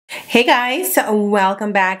Hey guys,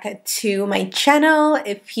 welcome back to my channel.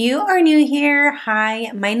 If you are new here, hi,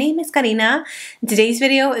 my name is Karina. Today's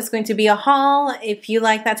video is going to be a haul. If you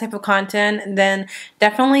like that type of content, then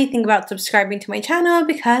definitely think about subscribing to my channel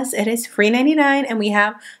because it is free 99 and we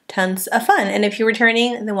have tons of fun. And if you're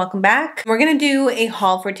returning, then welcome back. We're gonna do a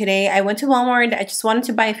haul for today. I went to Walmart. I just wanted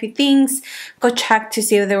to buy a few things, go check to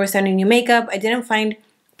see if there was any new makeup. I didn't find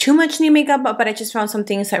too much new makeup, but I just found some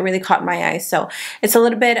things that really caught my eye. So it's a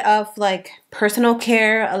little bit of like personal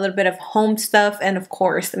care, a little bit of home stuff, and of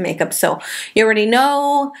course the makeup. So you already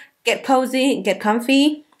know, get cozy, get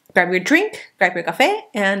comfy, grab your drink, grab your cafe,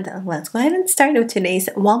 and let's go ahead and start with today's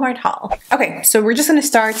Walmart haul. Okay, so we're just gonna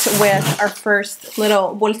start with our first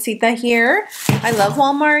little bolsita here. I love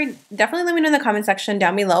Walmart. Definitely let me know in the comment section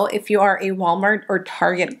down below if you are a Walmart or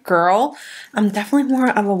Target girl. I'm definitely more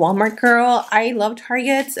of a Walmart girl. I love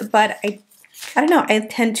Targets, but I don't know, I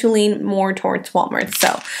tend to lean more towards Walmart.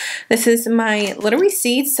 So this is my little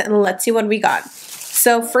receipts and let's see what we got.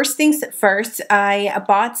 So first things first, I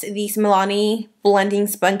bought these Milani blending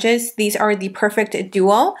sponges. These are the perfect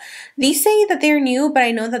duo. These say that they're new, but I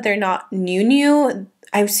know that they're not new.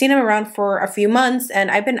 I've seen them around for a few months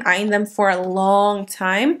and I've been eyeing them for a long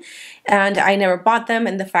time and I never bought them.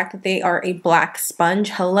 And the fact that they are a black sponge,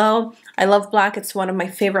 hello. I love black. It's one of my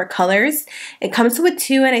favorite colors. It comes with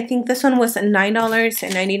two and I think this one was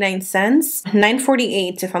 $9.99,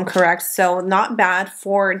 $9.48 if I'm correct. So not bad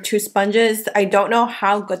for two sponges. I don't know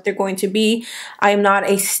how good they're going to be. I am not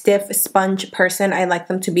a stiff sponge person. I like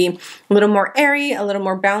them to be a little more airy, a little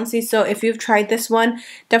more bouncy. So if you've tried this one,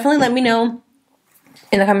 definitely let me know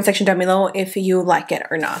in the comment section down below if you like it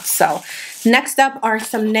or not. So next up are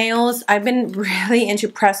some nails. I've been really into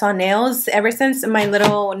press-on nails ever since my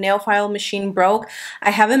little nail file machine broke.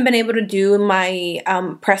 I haven't been able to do my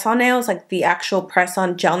press-on nails, like the actual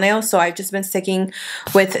press-on gel nails, so I've just been sticking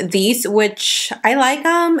with these, which I like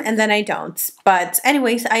them and then I don't. But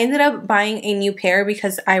anyways, I ended up buying a new pair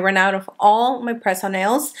because I ran out of all my press-on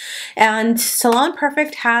nails, and Salon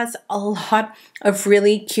Perfect has a lot of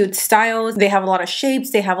really cute styles. They have a lot of shapes,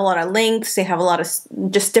 they have a lot of lengths, they have a lot of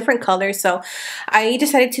just different colors. So I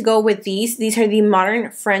decided to go with these. These are the modern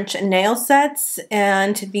French nail sets,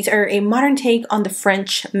 and these are a modern take on the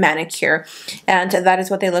French manicure, and that is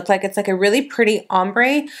what they look like. It's like a really pretty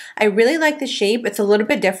ombre. I really like the shape. It's a little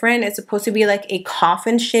bit different. It's supposed to be like a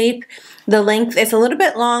coffin shape. The length is a little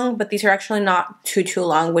bit long, but these are actually not too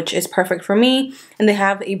long, which is perfect for me. And they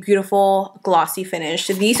have a beautiful glossy finish.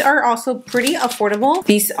 So these are also pretty affordable.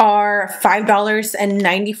 These are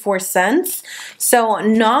 $5.94. So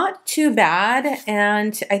not too bad.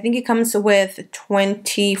 And I think it comes with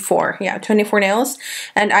 24 nails.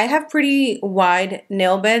 And I have pretty wide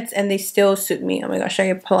nail beds and they still suit me. Oh my gosh, I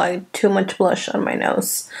applied too much blush on my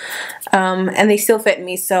nose. And they still fit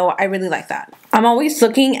me, so I really like that. I'm always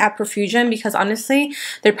looking at Profusion because honestly,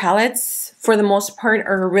 their palettes for the most part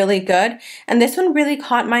are really good. And this one really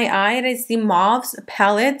caught my eye. It is the Mauves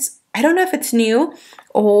palette. I don't know if it's new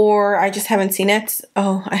or I just haven't seen it.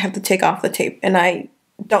 Oh, I have to take off the tape and I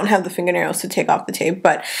don't have the fingernails to take off the tape,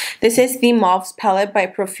 but this is the Mauves palette by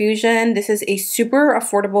Profusion. This is a super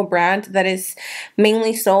affordable brand that is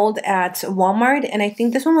mainly sold at Walmart, and I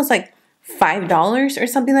think this one was like $5 or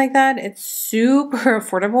something like that. It's super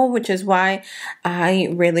affordable, which is why I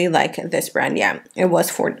really like this brand. Yeah, it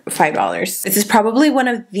was for $5. This is probably one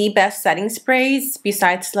of the best setting sprays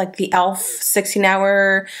besides like the e.l.f.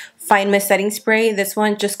 16-hour Fine Mist setting spray. This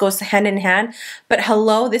one just goes hand in hand. But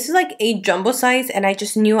hello, this is like a jumbo size and I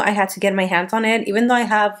just knew I had to get my hands on it, even though I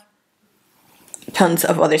have tons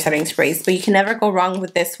of other setting sprays, but you can never go wrong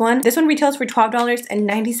with this one. This one retails for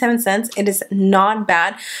 $12.97. It is not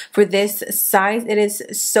bad for this size. It is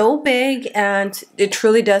so big and it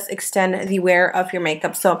truly does extend the wear of your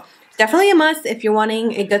makeup. So definitely a must if you're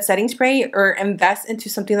wanting a good setting spray or invest into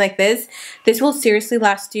something like this. This will seriously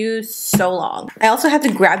last you so long. I also had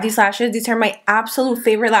to grab these lashes. These are my absolute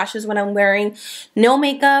favorite lashes when I'm wearing no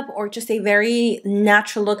makeup or just a very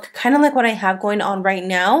natural look, kind of like what I have going on right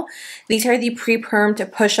now. These are the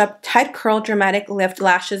pre-permed push-up tight curl dramatic lift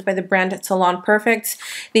lashes by the brand Salon Perfect.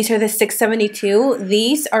 These are the 672.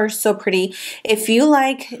 These are so pretty. If you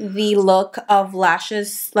like the look of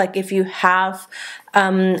lashes, like if you have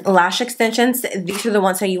lash extensions, these are the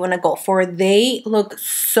ones that you want to go for. They look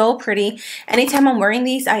so pretty. Anytime I'm wearing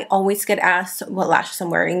these, I always get asked what lashes I'm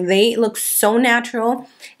wearing. They look so natural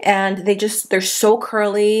and they're so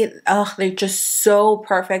curly. They're just so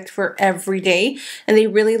perfect for every day, and they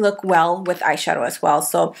really look well with eyeshadow as well.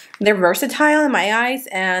 So they're versatile in my eyes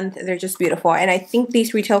and they're just beautiful. And I think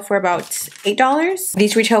these retail for about $8.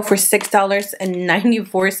 These retail for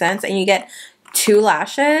 $6.94 and you get 2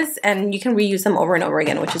 lashes, and you can reuse them over and over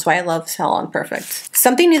again, which is why I love Salon Perfect.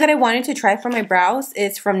 Something new that I wanted to try for my brows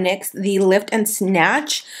is from NYX, the Lift and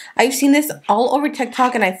Snatch. I've seen this all over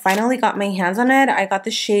TikTok and I finally got my hands on it. I got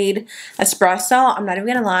the shade Espresso. I'm not even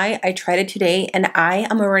gonna lie, I tried it today and I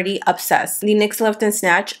am already obsessed. The NYX Lift and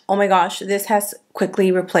Snatch, oh my gosh, this has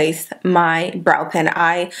quickly replaced my brow pen.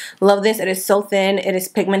 I love this. It is so thin, it is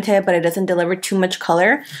pigmented, but it doesn't deliver too much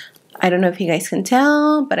color. I don't know if you guys can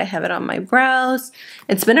tell, but I have it on my brows.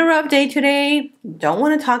 It's been a rough day today. Don't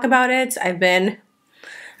want to talk about it. I've been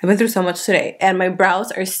through so much today, and my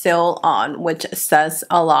brows are still on, which says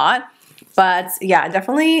a lot. But yeah,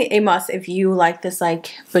 definitely a must if you like this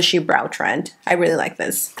like bushy brow trend. I really like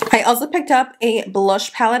this. I also picked up a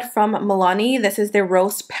blush palette from Milani. This is their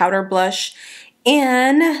Rose Powder Blush,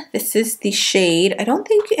 and this is the shade. I don't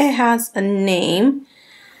think it has a name.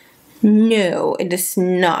 No, it is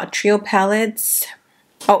not. Trio Palettes.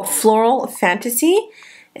 Oh, Floral Fantasy.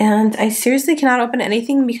 And I seriously cannot open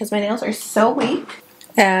anything because my nails are so weak.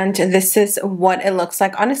 And this is what it looks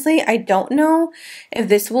like. Honestly, I don't know if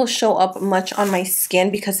this will show up much on my skin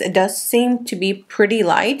because it does seem to be pretty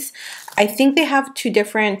light. I think they have 2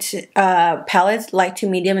 different palettes, light to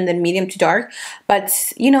medium and then medium to dark. But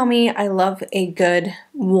you know me, I love a good,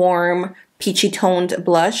 warm, peachy toned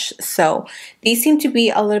blush. So these seem to be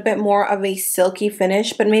a little bit more of a silky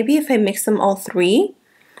finish, but maybe if I mix them all 3,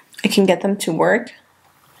 I can get them to work.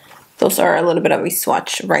 Those are a little bit of a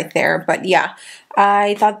swatch right there, but yeah,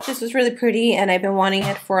 I thought this was really pretty and I've been wanting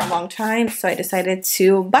it for a long time, so I decided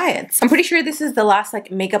to buy it. I'm pretty sure this is the last like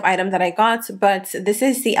makeup item that I got, but this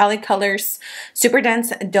is the LA Colors Super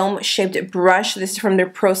Dense Dome Shaped Brush. This is from their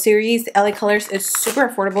Pro Series. LA Colors is super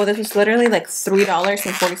affordable. This was literally like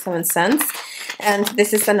 $3.47. And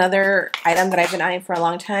this is another item that I've been eyeing for a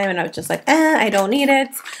long time, and I was just like, I don't need it.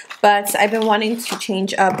 But I've been wanting to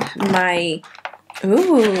change up my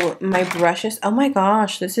my brushes. Oh my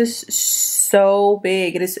gosh, this is so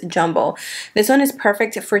big. It is jumbo. This one is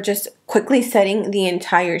perfect for just quickly setting the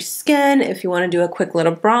entire skin. If you want to do a quick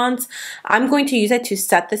little bronze, I'm going to use it to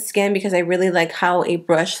set the skin because I really like how a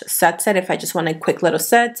brush sets it. If I just want a quick little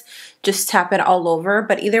set, just tap it all over.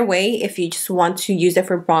 But either way, if you just want to use it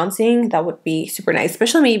for bronzing, that would be super nice,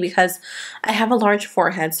 especially me because I have a large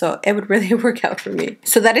forehead, so it would really work out for me.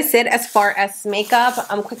 So that is it as far as makeup.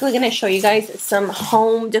 I'm quickly going to show you guys some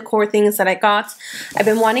home decor things that I got. I've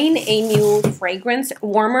been wanting a new fragrance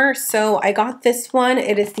warmer, so I got this one.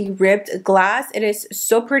 It is the Ribbed Glass. It is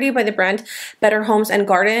so pretty, by the brand Better Homes and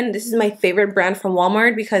Garden. This is my favorite brand from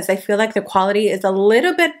Walmart because I feel like the quality is a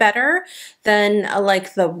little bit better than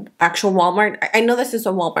like the actual Walmart. I know this is a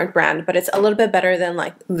Walmart brand, but it's a little bit better than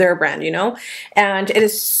like their brand, you know? And it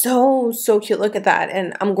is so cute. Look at that.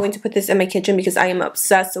 And I'm going to put this in my kitchen because I am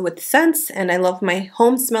obsessed with scents and I love my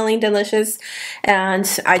home smelling delicious. And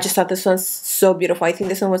I just thought this was so beautiful. I think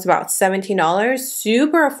this one was about $17,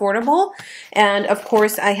 super affordable. And of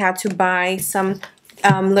course I had to buy some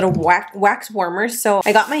little wax warmers. So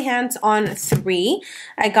I got my hands on 3.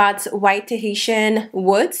 I got White Tahitian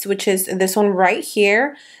Woods, which is this one right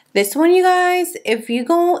here. This one, you guys, if you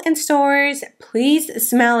go in stores, please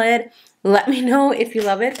smell it. Let me know if you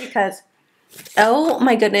love it because, oh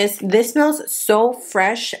my goodness, this smells so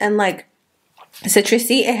fresh and like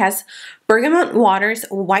citrusy. It has bergamot waters,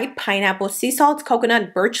 white pineapple, sea salt,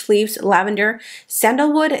 coconut, birch leaves, lavender,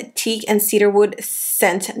 sandalwood, teak, and cedarwood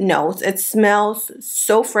scent notes. It smells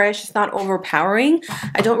so fresh. It's not overpowering.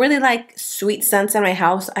 I don't really like sweet scents in my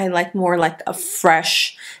house. I like more like a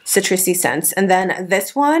fresh citrusy scents. And then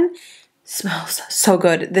this one smells so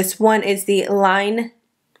good. This one is the Line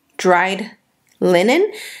Dried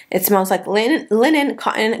Linen. It smells like linen,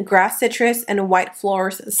 cotton, grass citrus, and white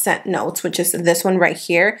flowers scent notes, which is this one right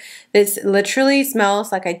here. This literally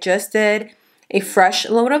smells like I just did a fresh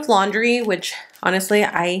load of laundry, which honestly,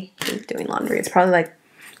 I hate doing laundry. It's probably like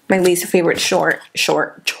my least favorite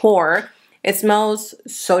chore. It smells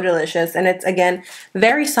so delicious, and it's, again,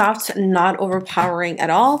 very soft, not overpowering at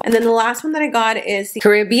all. And then the last one that I got is the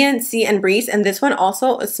Caribbean Sea and Breeze, and this one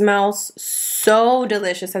also smells so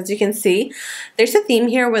delicious. As you can see, there's a theme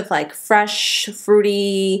here with like fresh,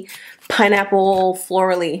 fruity, pineapple,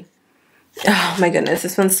 florally. Oh my goodness,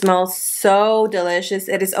 this one smells so delicious.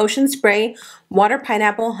 It is Ocean Spray, Water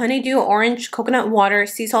Pineapple, Honeydew Orange, Coconut Water,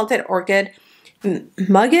 Sea Salted Orchid,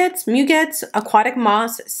 Muguets, Aquatic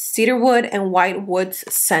Moss, Cedarwood, and White Woods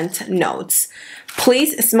scent notes.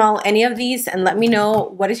 Please smell any of these and let me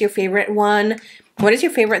know what is your favorite one. What is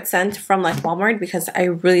your favorite scent from like Walmart? Because I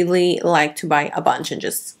really like to buy a bunch and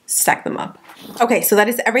just stack them up. Okay, so that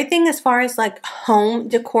is everything as far as like home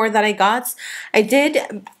decor that I got. I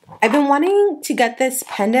did I've been wanting to get this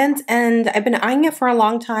pendant and I've been eyeing it for a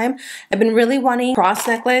long time. I've been really wanting a cross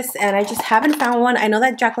necklace and I just haven't found one. I know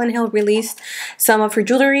that Jaclyn Hill released some of her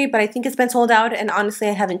jewelry, but I think it's been sold out, and honestly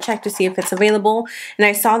I haven't checked to see if it's available. And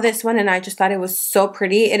I saw this one and I just thought it was so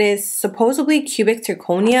pretty. It is supposedly cubic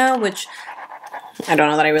zirconia, which I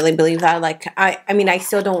don't know that I really believe that. Like, I mean, I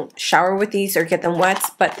still don't shower with these or get them wet,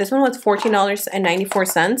 but this one was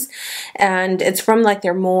 $14.94, and it's from like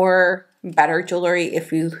their more better jewelry,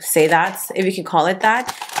 if you say that, if you can call it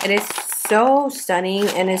that. It is so stunning,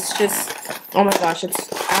 and it's just, oh my gosh,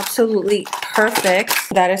 it's absolutely perfect.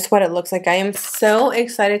 That is what it looks like. I am so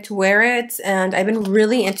excited to wear it, and I've been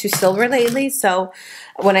really into silver lately, so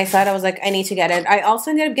when I saw it, I was like, I need to get it. I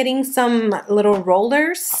also ended up getting some little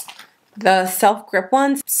rollers, the self-grip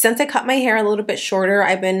ones. Since I cut my hair a little bit shorter,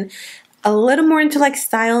 I've been a little more into like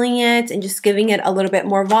styling it and just giving it a little bit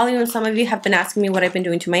more volume. Some of you have been asking me what I've been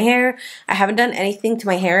doing to my hair. I haven't done anything to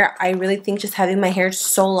my hair. I really think just having my hair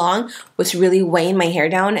so long was really weighing my hair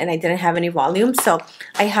down, and I didn't have any volume. So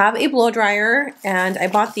I have a blow dryer, and I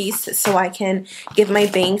bought these so I can give my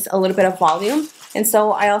bangs a little bit of volume. And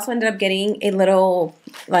so I also ended up getting a little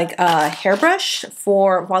like a hairbrush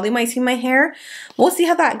for volumizing my hair. We'll see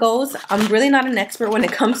how that goes. I'm really not an expert when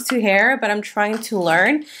it comes to hair, but I'm trying to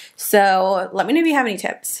learn. So let me know if you have any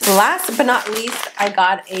tips. Last but not least, I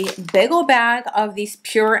got a big old bag of these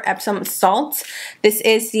pure Epsom salts. This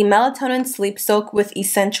is the Melatonin Sleep Soak with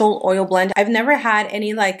Essential Oil Blend. I've never had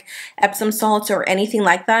any like Epsom salts or anything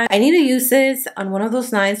like that. I need to use this on one of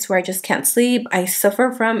those nights where I just can't sleep. I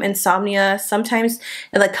suffer from insomnia. Sometimes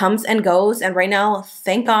it like comes and goes, and right now,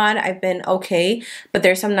 thank God, I've been okay. But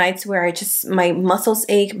there's some nights where I just, my muscles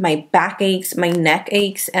ache, my back aches, my neck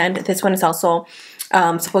aches, and this one is also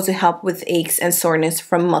supposed to help with aches and soreness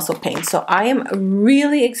from muscle pain. So I am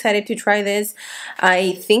really excited to try this.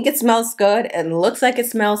 I think it smells good. It looks like it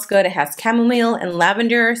smells good. It has chamomile and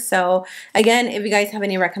lavender. So again, if you guys have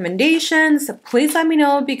any recommendations, please let me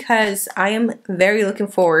know, because I am very looking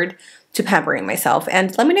forward to pampering myself.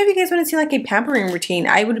 And let me know if you guys want to see like a pampering routine.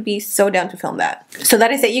 I would be so down to film that. So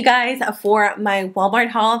that is it, you guys, for my Walmart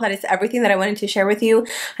haul. That is everything that I wanted to share with you.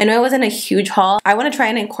 I know it wasn't a huge haul. I want to try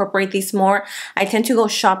and incorporate these more. I tend to go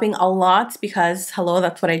shopping a lot because, hello,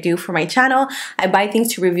 that's what I do for my channel. I buy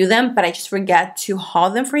things to review them, but I just forget to haul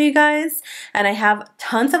them for you guys. And I have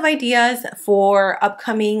tons of ideas for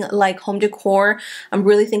upcoming like home decor. I'm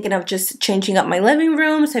really thinking of just changing up my living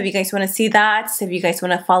room. So if you guys want to see that, so if you guys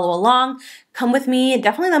want to follow along, come with me.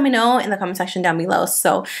 Definitely let me know in the comment section down below.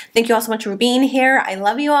 So thank you all so much for being here. I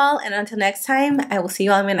love you all, and until next time, I will see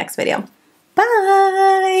you all in my next video.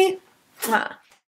 Bye. Mwah.